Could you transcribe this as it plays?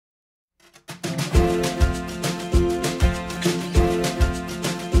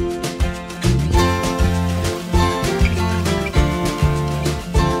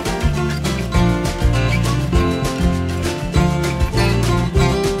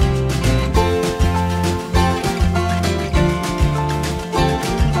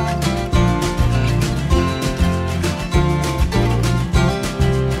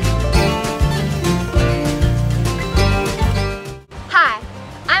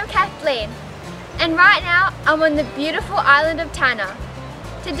Eileen, and right now I'm on the beautiful island of Tanna.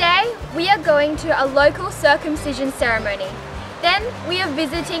 Today we are going to a local circumcision ceremony. Then we are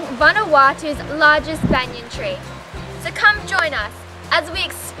visiting Vanuatu's largest banyan tree. So come join us as we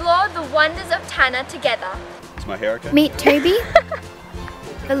explore the wonders of Tanna together. Is my hair okay? Meet Toby,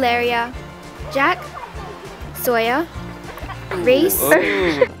 Valeria, Jack, Sawyer, Reese,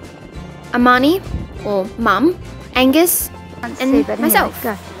 Amani, or Mum, Angus, and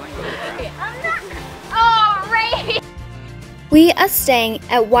myself. We are staying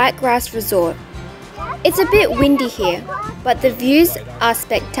at Whitegrass Resort. It's a bit windy here, but the views are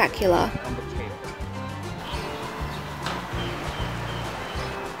spectacular.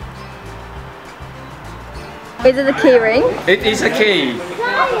 Is it a key ring? It is a key.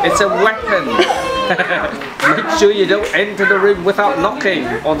 It's a weapon. Make sure you don't enter the room without knocking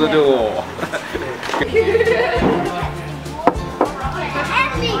on the door.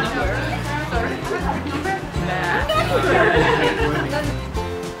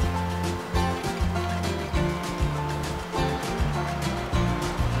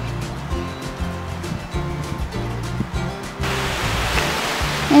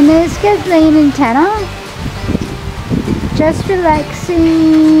 And there's Kathleen and Tanna. Just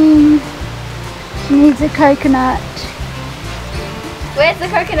relaxing. She needs a coconut. Where's the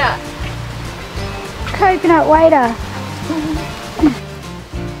coconut? Coconut waiter.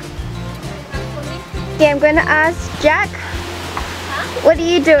 Okay, I'm going to ask Jack, what are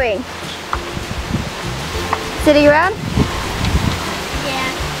you doing? Sitting around?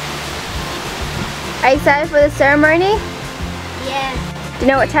 Yeah. Are you excited for the ceremony? Yeah. Do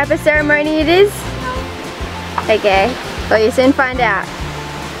you know what type of ceremony it is? No. Okay, well you soon find out.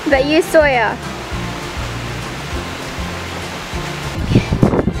 But you, Sawyer.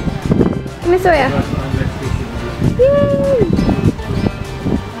 Come here, Sawyer. Yay!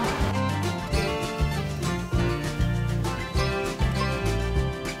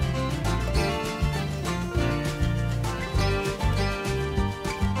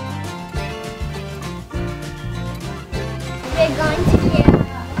 We're going to get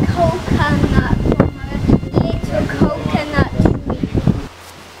coconut from a little coconut tree.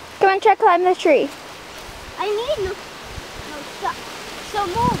 Come on, try climb the tree. I need no stop. Some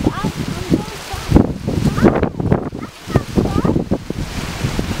more. I'm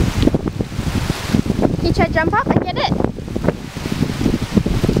Can you try jump up and get it?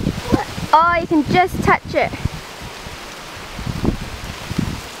 Oh, you can just touch it.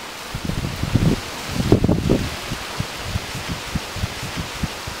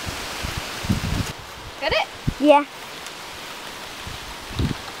 Got it? Yeah.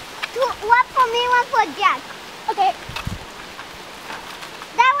 One for me, one for Jack. Okay.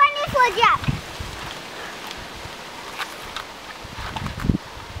 That one is for Jack.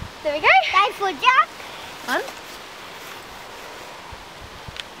 There we go. That's for Jack. One.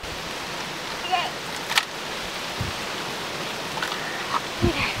 Okay.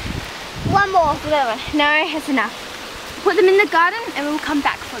 One more. For that one. No, that's enough. Put them in the garden and we'll come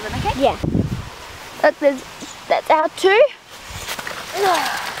back for them, okay? Yeah. Look, that's our two.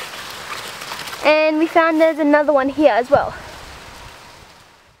 And we found there's another one here as well.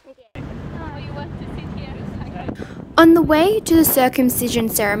 On the way to the circumcision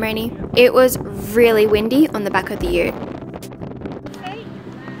ceremony, it was really windy on the back of the ute.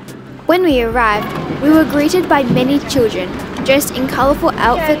 When we arrived, we were greeted by many children dressed in colourful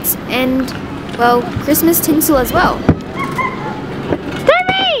outfits and, well, Christmas tinsel as well.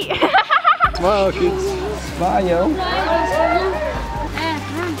 Toby! Smile, kids. Smile.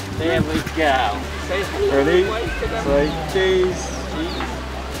 There we go. Ready? Say cheese.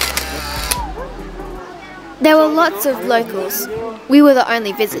 There were lots of locals. We were the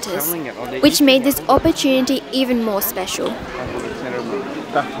only visitors, which made this opportunity even more special.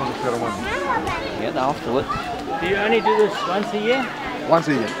 Yeah, afterwards. Do you only do this once a year? Once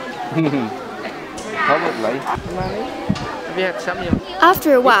a year. Probably. Have you had some of your...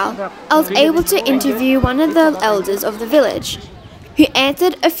 After a while, I was able to interview one of the elders of the village, who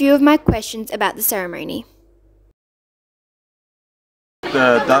answered a few of my questions about the ceremony.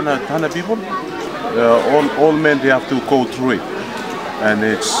 The Tanna people, all men, they have to go through it, and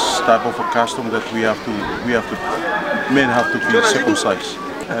it's type of a custom that men have to be circumcised,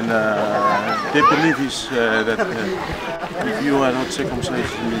 and they believe is that if you are not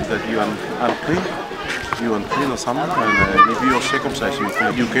circumcised, it means that you are unclean, or something, and if you are circumcised,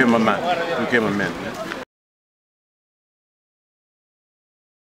 you became a man.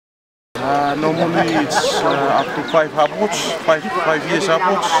 Yeah? Normally it's up to 5 years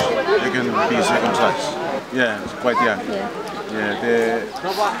upwards, they can be circumcised. Yeah, it's quite young. Yeah.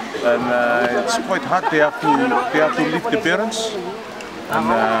 It's quite hard. They have to leave the parents and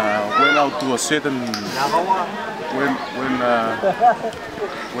went out to a certain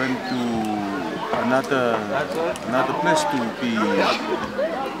went to another place to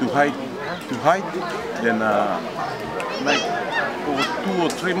hide. Then like for 2 or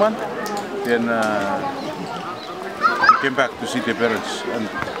 3 months. Then they came back to see their parents. And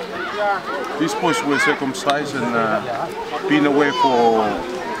these boys were circumcised and been away for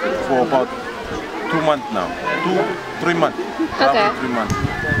about 2 months now. 3 months. Okay. 3 months.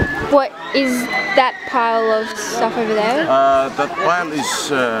 What is that pile of stuff over there? That pile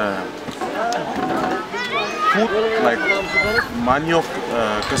is food like manioc,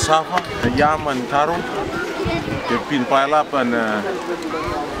 cassava, yam and taro. They've been piled up and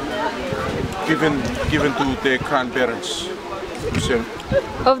given to their grandparents.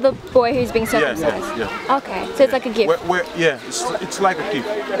 Of the boy who's being circumcised? Yeah. Okay, so it's like a gift? It's like a gift.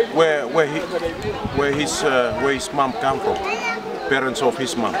 Where his mom come from. Parents of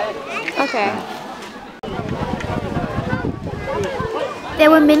his mom. Okay. There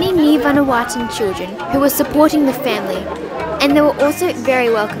were many ni-Vanuatan children who were supporting the family, and they were also very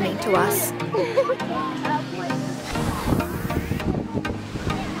welcoming to us.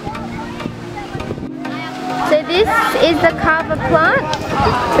 So this is the kava plant,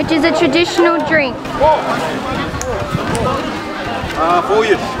 which is a traditional drink. 4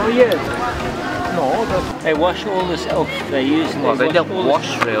 years. 4 years. No, they wash all this off. They use. Well, they don't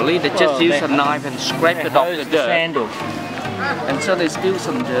wash really. They just use a knife and scrape it off the dirt. Sandal. And so they steal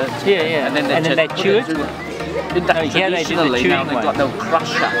some dirt. Yeah. And then they chew it. Here they do the chewing one. They've got no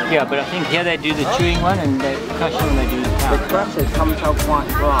crusher. Yeah, but I think here they do the chewing one, and the crusher one they do the The crusher comes out quite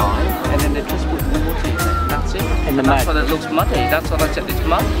dry, and then they just put water in it. That's it. And the that's mud. why it looks muddy. That's what I said. It's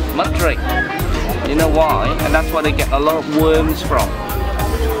mud drink. You know why? And that's where they get a lot of worms from.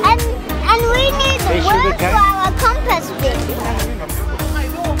 And we need worms for our compost bin.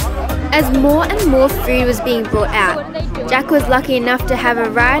 As more and more food was being brought out, Jack was lucky enough to have a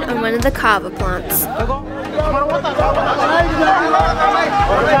ride on one of the kava plants.